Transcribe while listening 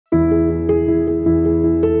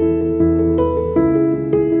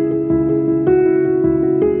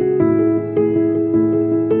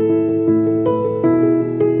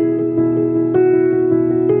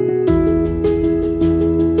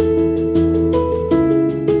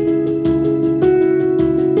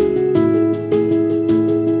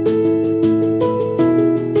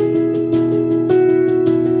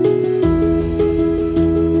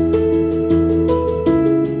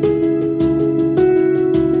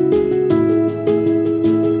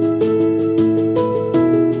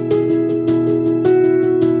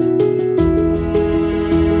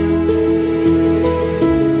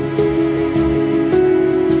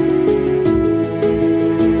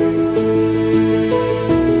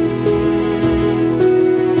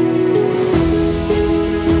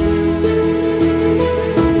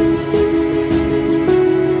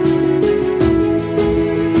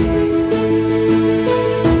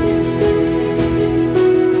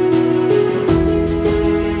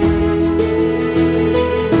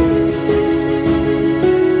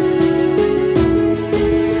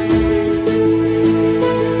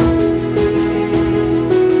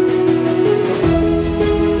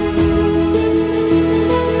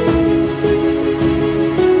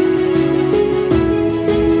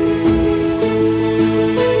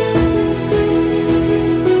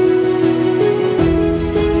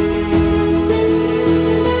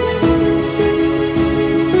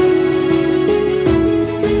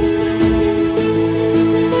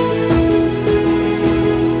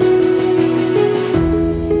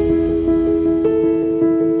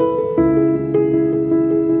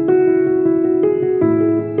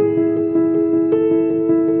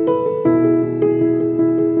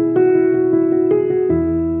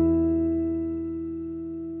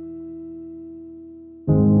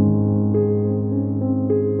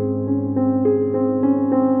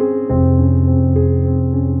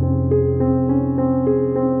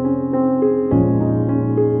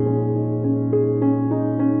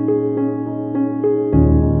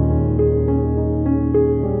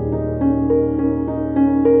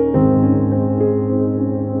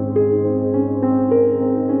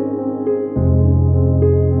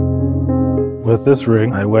With this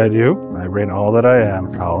ring, I wed you. I bring all that I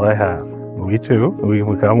am, all I have. We two, we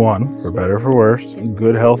become one, for better, for worse, in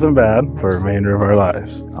good health and bad, for the remainder of our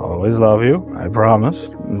lives. I'll always love you, I promise,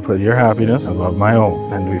 and put your happiness above my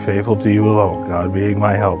own, and be faithful to you alone, God being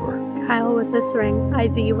my helper. Kyle, with this ring, I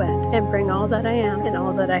thee wed, and bring all that I am and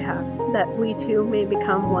all that I have, that we two may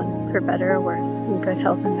become one, for better or worse, in good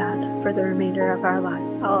health and bad, for the remainder of our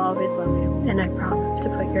lives. I'll always love you, and I promise to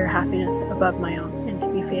put your happiness above my own, and to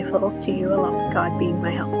be faithful to you alone, God being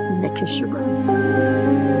my help. And I kiss your ring.